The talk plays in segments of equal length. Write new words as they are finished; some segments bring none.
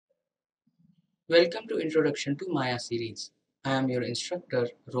Welcome to Introduction to Maya series. I am your instructor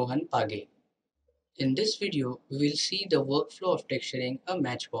Rohan Page. In this video, we will see the workflow of texturing a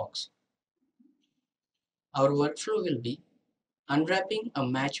matchbox. Our workflow will be unwrapping a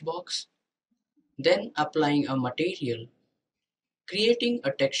matchbox, then applying a material, creating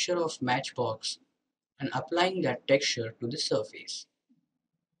a texture of matchbox, and applying that texture to the surface.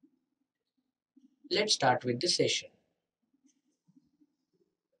 Let's start with the session.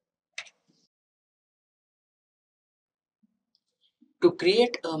 To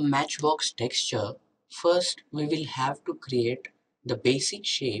create a matchbox texture, first we will have to create the basic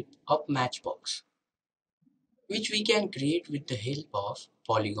shape of matchbox, which we can create with the help of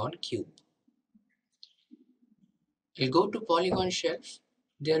polygon cube. We'll go to polygon shelf.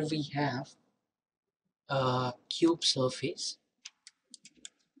 There we have a cube surface.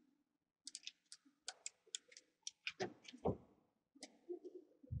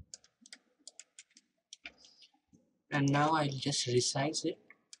 And now I'll just resize it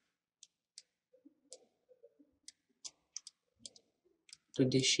to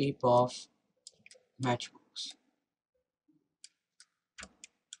the shape of matchbox.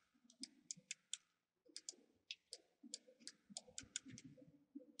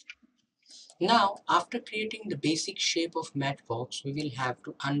 Now, after creating the basic shape of matchbox, we will have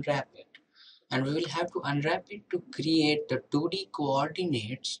to unwrap it. And we will have to unwrap it to create the 2D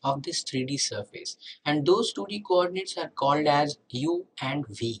coordinates of this 3D surface. And those 2D coordinates are called as U and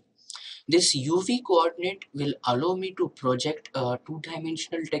V. This UV coordinate will allow me to project a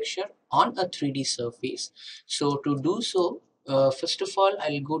two-dimensional texture on a 3D surface. So to do so, first of all,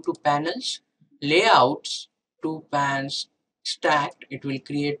 I'll go to panels, layouts, two pans stacked. It will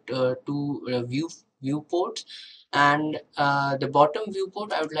create two viewports, and the bottom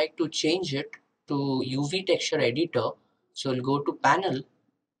viewport I would like to change it to UV texture editor. So I'll go to panel,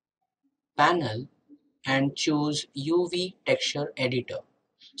 and choose UV texture editor.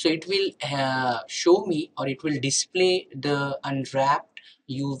 So it will show me, or it will display the unwrapped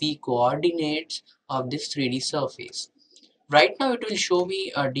UV coordinates of this 3D surface. Right now it will show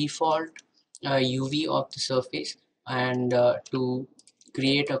me a default UV of the surface, and to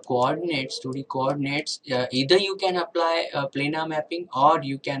create a coordinates, 2D coordinates, either you can apply a planar mapping or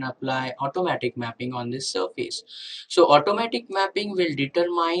you can apply automatic mapping on this surface. So automatic mapping will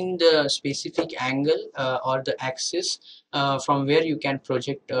determine the specific angle or the axis from where you can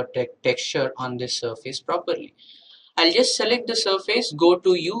project a texture on this surface properly. I'll just select the surface, go to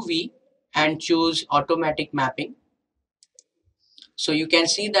UV and choose automatic mapping. So you can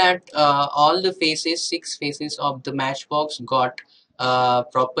see that all the faces, 6 faces of the matchbox got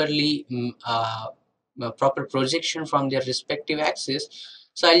proper projection from their respective axis.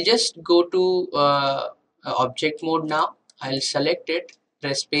 So I'll just go to object mode now. I'll select it,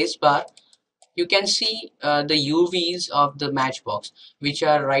 press space bar. You can see the UVs of the matchbox, which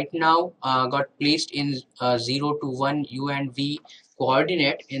are right now got placed in 0 to 1 U and V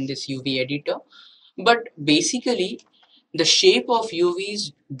coordinate in this UV editor. But basically, the shape of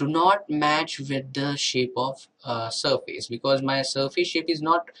UVs do not match with the shape of surface, because my surface shape is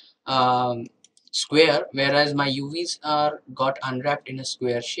not square, whereas my UVs are got unwrapped in a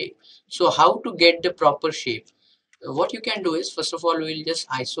square shape. So how to get the proper shape? What you can do is, first of all, we'll just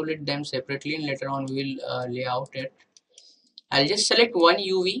isolate them separately, and later on we will lay out it. I'll just select one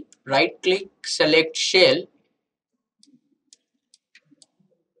UV, right click, select shell,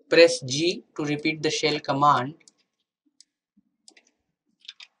 press G to repeat the shell command.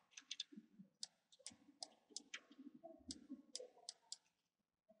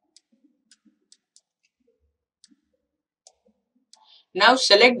 Now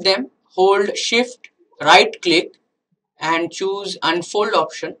select them, hold shift, right click and choose unfold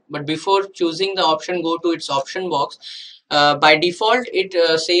option. But before choosing the option, go to its option box. By default, it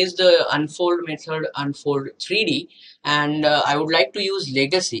says the unfold method unfold 3D, and I would like to use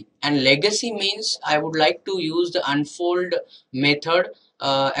legacy. And legacy means I would like to use the unfold method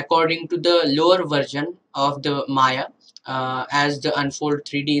according to the lower version of the Maya. As the unfold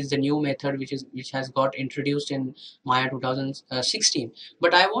 3D is the new method which has got introduced in Maya 2016.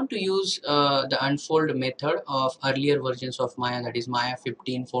 But I want to use the unfold method of earlier versions of Maya, that is Maya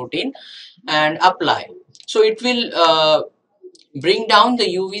 15, 14, and apply. So it will bring down the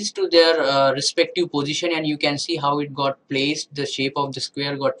UVs to their respective position, and you can see how it got placed. The shape of the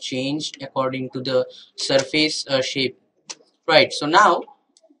square got changed according to the surface shape. Right, so now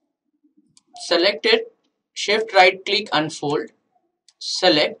select it, shift right click unfold,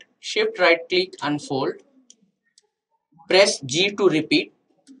 select, shift right click unfold, press G to repeat,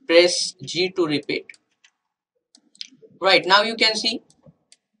 press G to repeat. Right, now you can see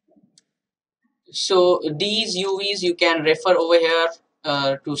So these UVs you can refer over here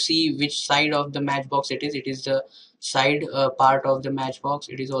to see which side of the matchbox it is. It is the side part of the matchbox.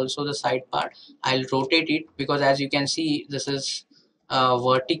 It is also the side part. I'll rotate it because as you can see this is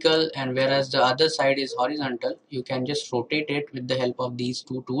vertical, and whereas the other side is horizontal. You can just rotate it with the help of these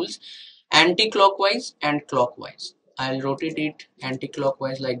two tools, anti-clockwise and clockwise. I'll rotate it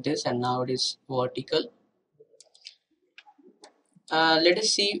anti-clockwise like this, and now it is vertical. Let us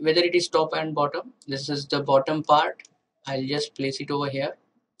see whether it is top and bottom. This is the bottom part. I'll just place it over here.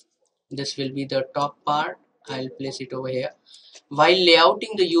 This will be the top part. I'll place it over here. While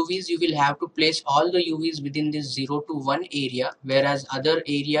layouting the UVs, you will have to place all the UVs within this 0 to 1 area, whereas other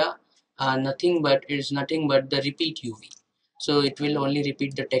area nothing but is nothing but the repeat UV. So it will only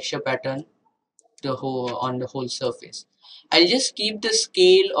repeat the texture pattern the whole on the whole surface. I'll just keep the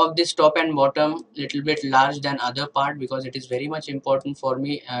scale of this top and bottom little bit large than other part because it is very much important for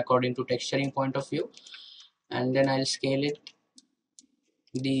me according to texturing point of view. And then I'll scale it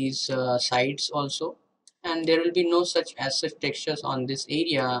these sides also, and there will be no such as such textures on this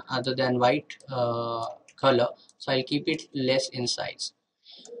area other than white color, so I'll keep it less in size.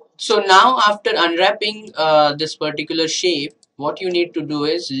 So now after unwrapping this particular shape, what you need to do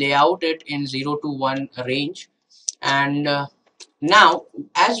is lay out it in 0 to 1 range. And now,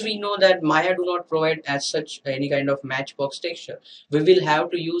 as we know that Maya do not provide as such any kind of matchbox texture, we will have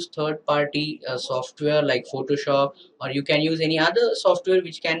to use third-party software like Photoshop, or you can use any other software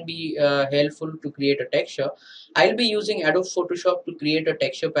which can be helpful to create a texture. I'll be using Adobe Photoshop to create a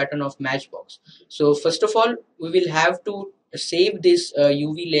texture pattern of matchbox. So first of all, we will have to save this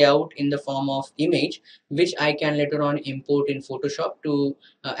UV layout in the form of image, which I can later on import in Photoshop to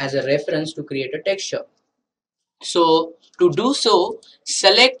as a reference to create a texture. So to do so,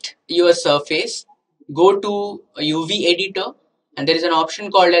 select your surface, go to UV editor, and there is an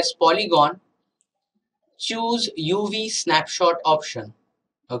option called as polygon. Choose UV snapshot option.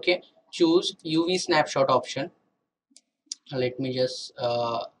 Okay, choose UV snapshot option. Let me just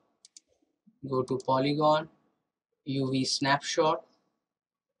go to polygon, UV snapshot.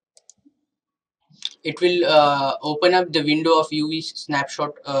 It will open up the window of UV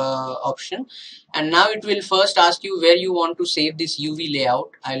snapshot option, and now it will first ask you where you want to save this UV layout.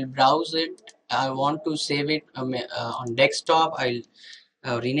 I'll browse it. I want to save it on desktop.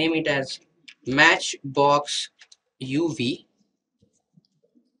 I'll rename it as Matchbox UV.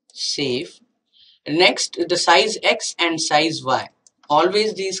 Save. Next, the size X and size Y.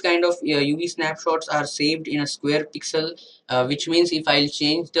 Always these kind of UV snapshots are saved in a square pixel, which means if I'll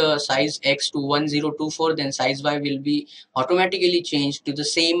change the size X to 1024, then size Y will be automatically changed to the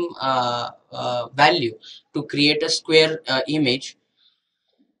same value to create a square image.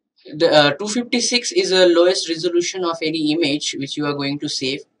 The 256 is the lowest resolution of any image which you are going to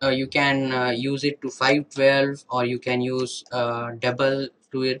save. You can use it to 512, or you can use double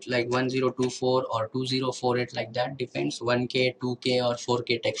to it like 1024 or 2048, like that depends, 1K, 2K or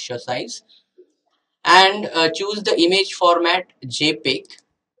 4K texture size. And choose the image format JPEG.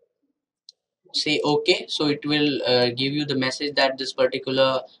 Say OK, so it will give you the message that this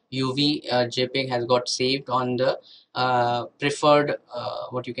particular UV JPEG has got saved on the preferred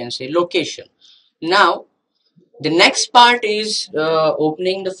what you can say location. Now the next part is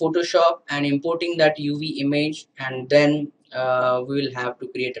opening the Photoshop and importing that UV image, and then we will have to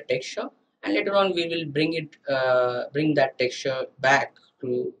create a texture, and later on we will bring that texture back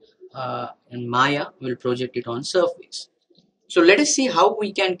to in Maya. We'll project it on surface. So let us see how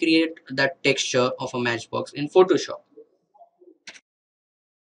we can create that texture of a matchbox in Photoshop.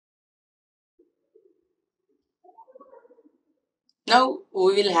 Now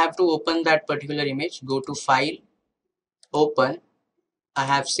we will have to open that particular image. Go to File, Open. I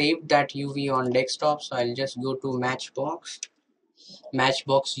have saved that UV on desktop, so I'll just go to Matchbox,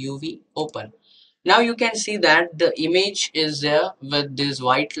 Matchbox UV, Open. Now you can see that the image is there with these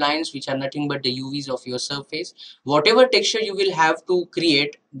white lines which are nothing but the UVs of your surface. Whatever texture you will have to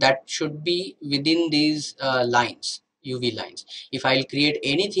create, that should be within these lines, UV lines. If I'll create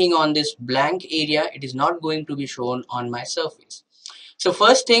anything on this blank area, it is not going to be shown on my surface. So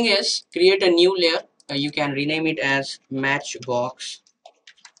first thing is create a new layer. You can rename it as Matchbox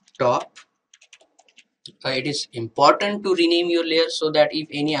Top. It is important to rename your layer so that if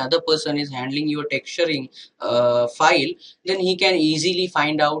any other person is handling your texturing file, then he can easily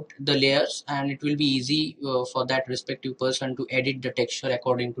find out the layers, and it will be easy for that respective person to edit the texture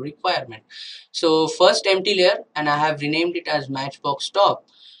according to requirement. So first empty layer, and I have renamed it as Matchbox Top.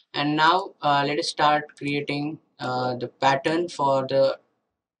 And now let us start creating the pattern for the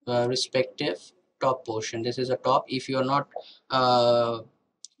respective top portion. This is a top. If you are not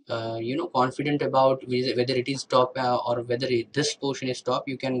confident about whether it is top or whether this portion is top,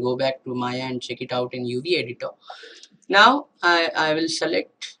 you can go back to Maya and check it out in UV editor. Now I will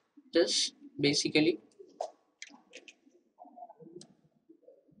select this basically.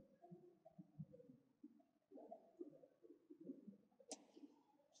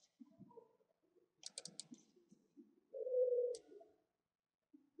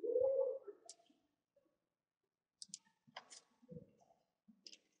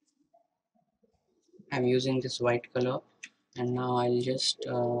 I'm using this white color, and now I'll just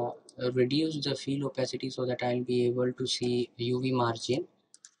reduce the field opacity so that I'll be able to see UV margin.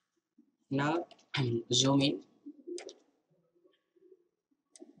 Now zoom in.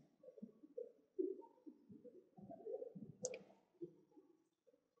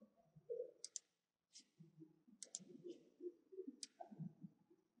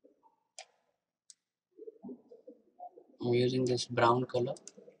 I'm using this brown color.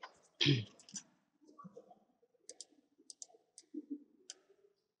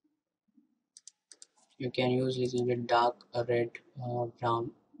 You can use little bit dark red, brown.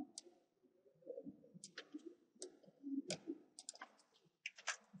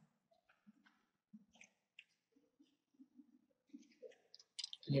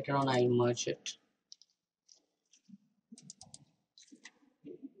 Later on I'll merge it.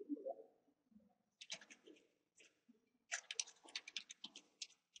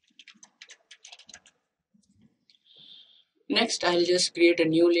 Next I'll just create a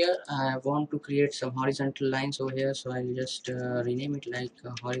new layer. I want to create some horizontal lines over here, so I'll just rename it like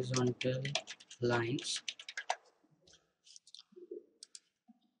horizontal lines.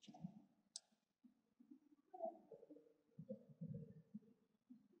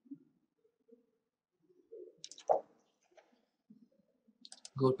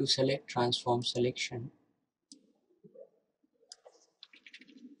 Go to select, transform selection.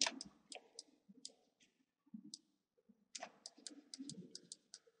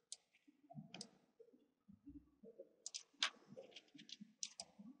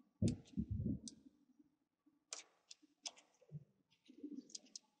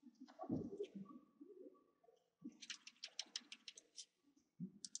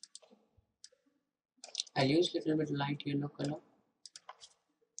 I'll use little bit light yellow color.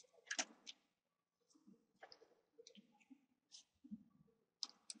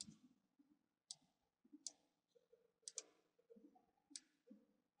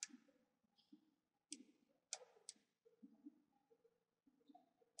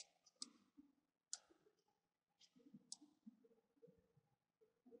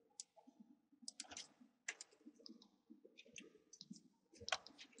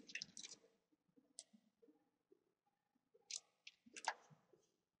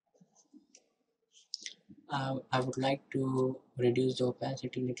 I would like to reduce the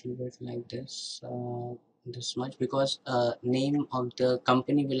opacity a little bit like this much, because name of the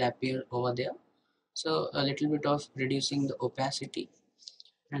company will appear over there. So a little bit of reducing the opacity.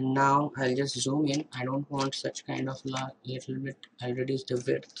 And now I'll just zoom in. I don't want such kind of little bit. I'll reduce the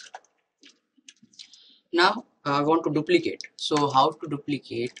width. Now I want to duplicate. So how to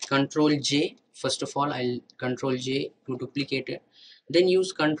duplicate? Control J. First of all, I'll Control J to duplicate it. Then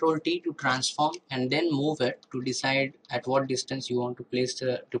use Control T to transform, and then move it to decide at what distance you want to place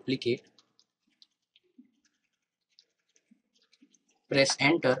the duplicate. Press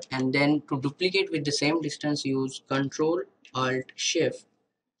enter, and then to duplicate with the same distance, use Control Alt Shift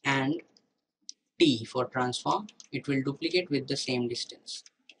and T for transform. It will duplicate with the same distance.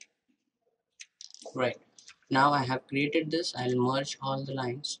 Right. Now I have created this. I'll merge all the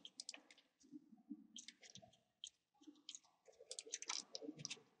lines.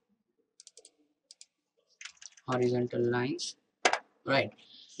 Horizontal lines. Right.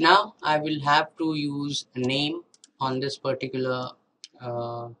 Now I will have to use a name on this particular.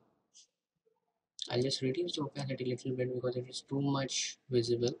 I'll just reduce the opacity a little bit because it is too much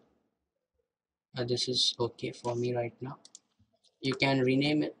visible. This is okay for me right now. You can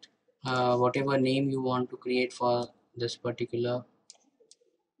rename it whatever name you want to create for this particular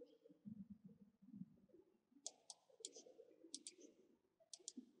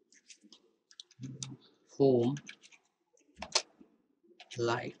home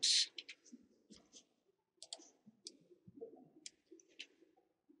lights.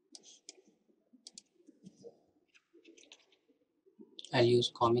 I'll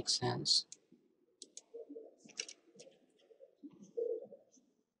use Comic Sans.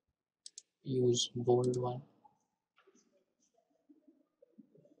 Use bold one,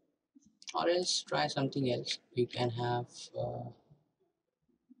 or else try something else. You can have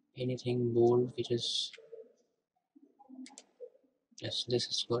anything bold which is Yes, this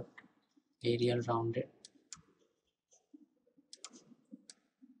is good. Arial rounded.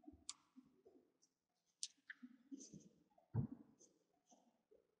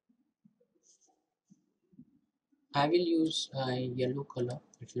 I will use yellow color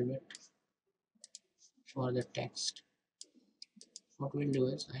little bit for the text. What we'll do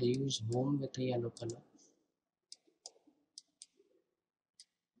is I'll use home with a yellow color,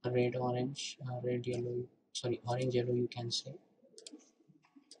 red orange, red yellow, sorry, orange yellow you can say.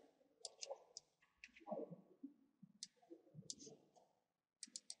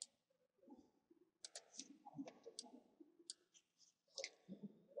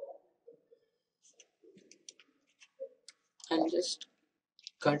 I'll just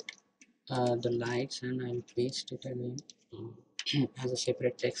cut the lights and I'll paste it again as a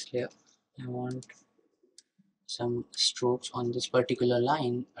separate text layer. I want some strokes on this particular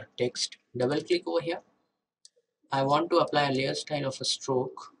line, a text. Double click over here. I want to apply a layer style of a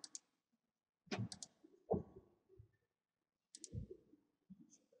stroke.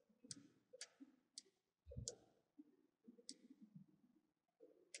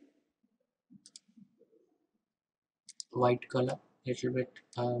 White color, little bit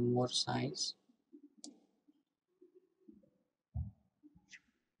more size.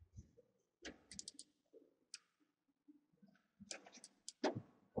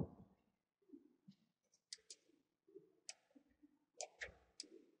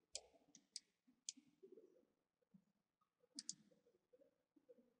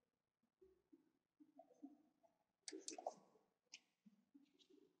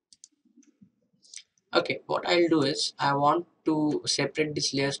 Okay, what I'll do is I want to separate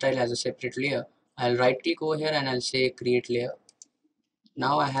this layer style as a separate layer. I'll right click over here and I'll say create layer.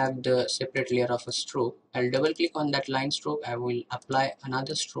 Now I have the separate layer of a stroke. I'll double click on that line stroke. I will apply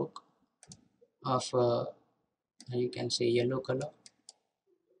another stroke of you can say yellow color.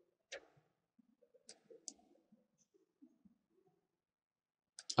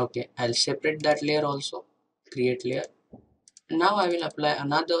 Okay, I'll separate that layer also, create layer. Now I will apply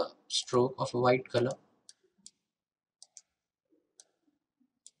another stroke of a white color.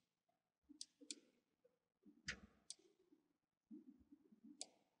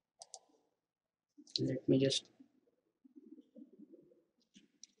 Let me just,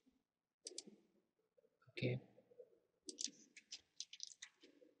 okay.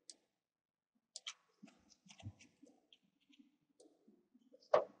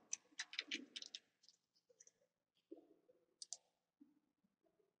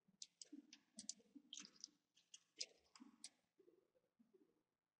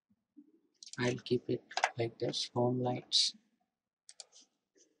 I'll keep it like this, home lights.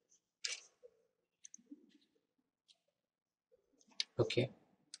 Okay.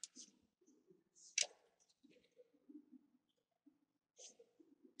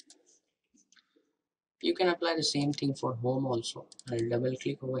 You can apply the same thing for home also. I'll double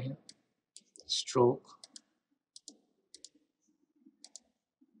click over here, stroke.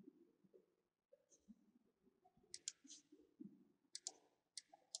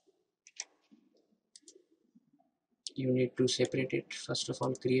 You need to separate it. First of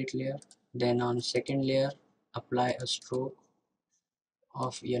all, create layer. Then on second layer, apply a stroke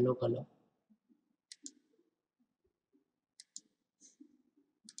of yellow color.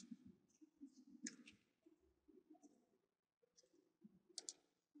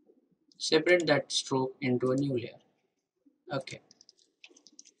 Separate that stroke into a new layer. Okay.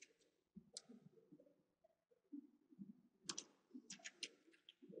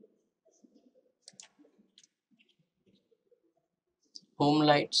 Home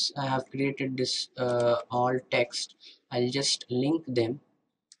lights, I have created this all text. I'll just link them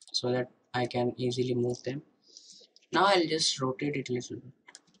so that I can easily move them. Now I'll just rotate it a little bit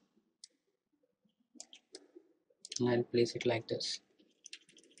and I'll place it like this.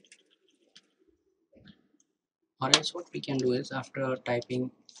 Or else what we can do is after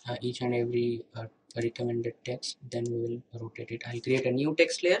typing each and every recommended text, then we will rotate it. I'll create a new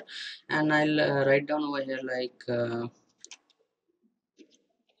text layer and I'll write down over here like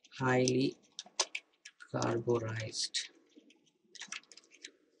highly carborized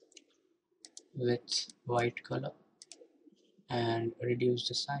with white color and reduce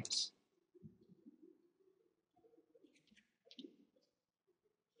the size.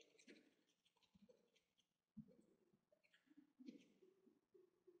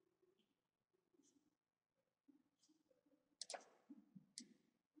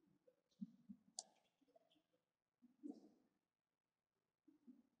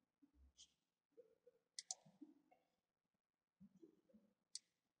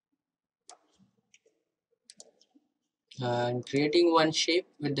 I'm creating one shape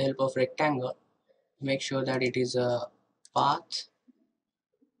with the help of rectangle. Make sure that it is a path.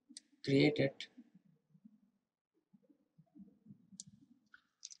 Create it.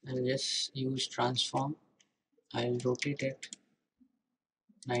 I'll just use transform. I'll rotate it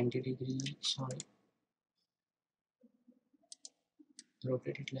 90 degrees. Sorry,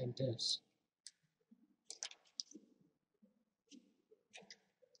 rotate it like this.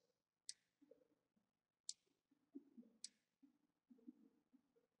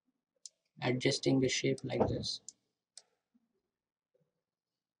 Adjusting the shape like this.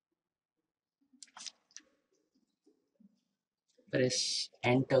 Press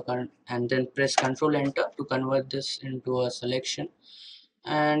enter and then press Ctrl enter to convert this into a selection,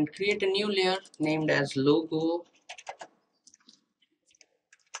 and create a new layer named as logo.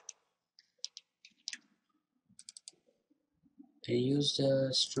 I use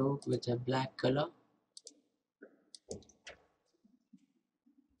the stroke with a black color.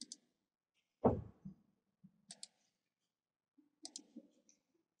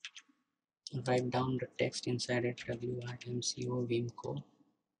 Write down the text inside it, WIMCO Vimco.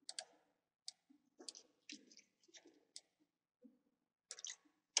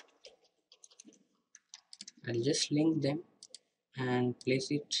 I'll just link them and place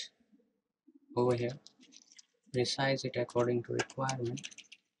it over here. Resize it according to requirement.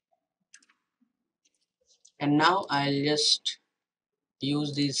 And now I'll just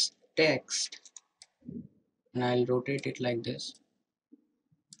use this text and I'll rotate it like this.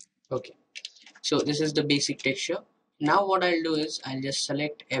 Okay, so this is the basic texture. Now what I'll do is I'll just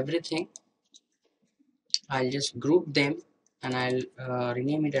select everything. I'll just group them and I'll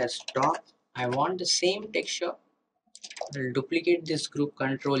rename it as top. I want the same texture. I'll duplicate this group,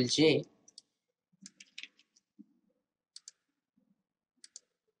 Ctrl J,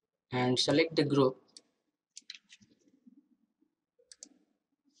 and select the group.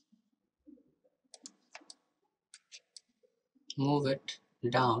 Move it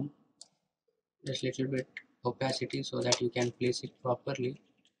down just little bit opacity so that you can place it properly.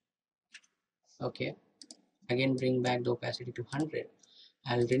 Okay, again bring back the opacity to 100.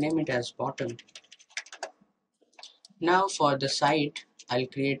 I'll rename it as bottom. Now for the side, I'll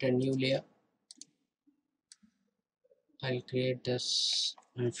create a new layer. I'll create this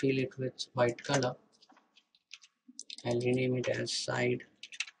and fill it with white color. I'll rename it as side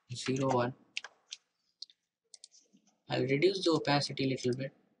 01. I'll reduce the opacity a little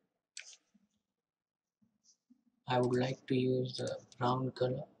bit. I would like to use the brown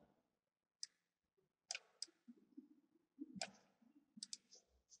color.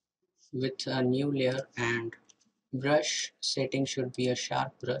 With a new layer, and brush setting should be a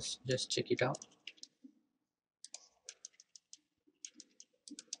sharp brush. Just check it out.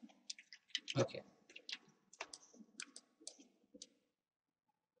 Okay.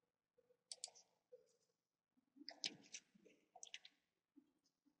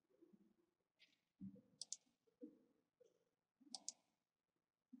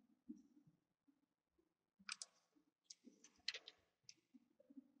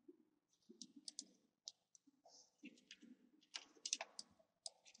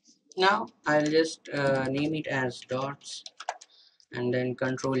 Now I'll just name it as dots, and then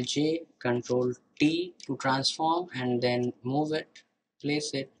Ctrl J, Ctrl T to transform, and then move it,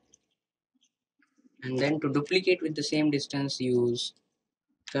 place it, and then to duplicate with the same distance use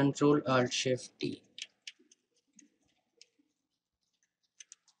Ctrl Alt Shift T.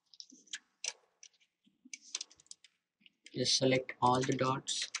 Just select all the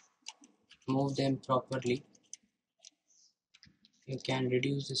dots, move them properly. You can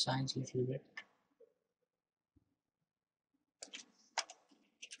reduce the size a little bit.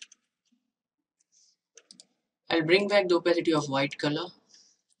 I'll bring back the opacity of white color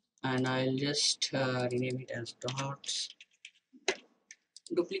and I'll just rename it as dots.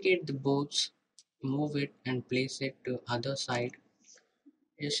 Duplicate the both, move it and place it to other side.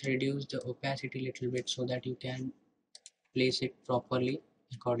 Just reduce the opacity a little bit so that you can place it properly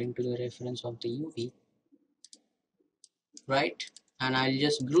according to the reference of the UV, right? And I'll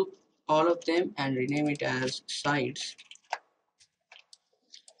just group all of them and rename it as sides.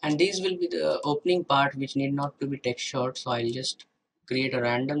 And these will be the opening part which need not to be textured, so I'll just create a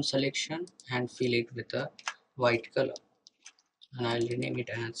random selection and fill it with a white color, and I'll rename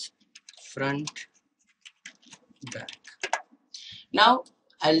it as front back. Now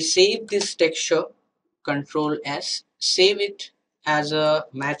I'll save this texture, Control S, save it as a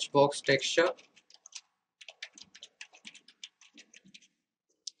Matchbox texture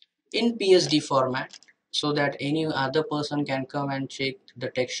in PSD format, so that any other person can come and check the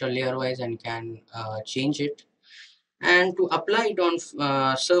texture layer wise and can change it. And to apply it on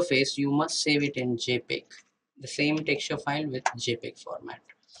surface, you must save it in JPEG, the same texture file with JPEG format.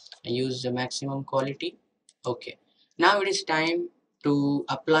 And use the maximum quality. Okay, now it is time to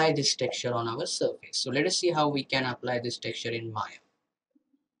apply this texture on our surface. So let us see how we can apply this texture in Maya.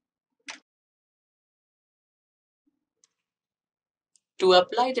 To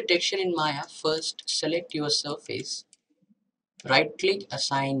apply the texture in Maya, first select your surface, right click,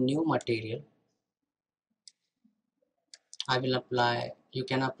 assign new material. I will apply, you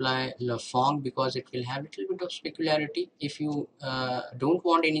can apply the fog because it will have a little bit of specularity. If you don't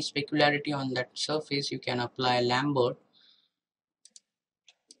want any specularity on that surface, you can apply Lambert.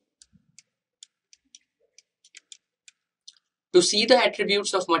 To see the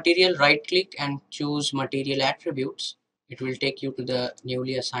attributes of material, right click and choose material attributes. It will take you to the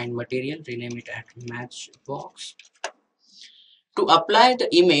newly assigned material, rename it as Matchbox. To apply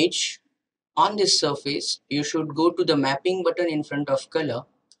the image on this surface, you should go to the mapping button in front of color,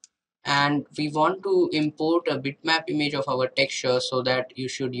 and we want to import a bitmap image of our texture, so that you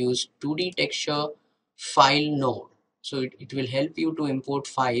should use 2D texture file node. So it will help you to import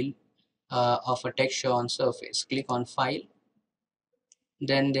file of a texture on surface. Click on file,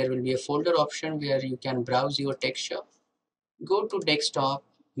 then there will be a folder option where you can browse your texture. Go to desktop,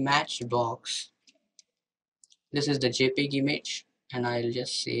 Matchbox. This is the JPEG image, and I'll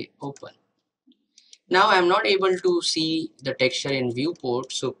just say open. Now I'm not able to see the texture in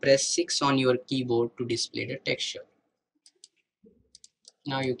viewport, so press 6 on your keyboard to display the texture.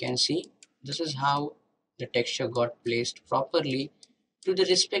 Now you can see this is how the texture got placed properly to the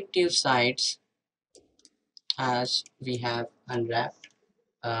respective sides as we have unwrapped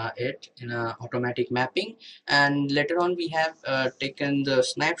it in a automatic mapping, and later on we have taken the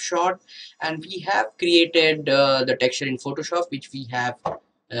snapshot, and we have created the texture in Photoshop, which we have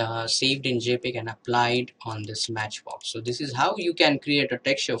saved in JPEG and applied on this Matchbox. So this is how you can create a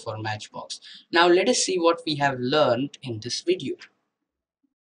texture for Matchbox. Now let us see what we have learned in this video.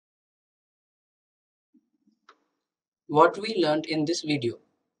 What we learned in this video: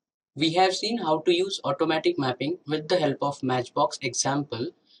 we have seen how to use automatic mapping with the help of Matchbox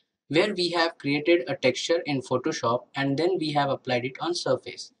example, where we have created a texture in Photoshop and then we have applied it on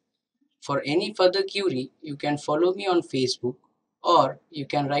surface. For any further query, you can follow me on Facebook, or you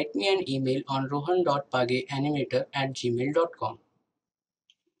can write me an email on rohan.pageanimator@gmail.com.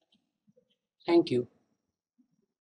 Thank you.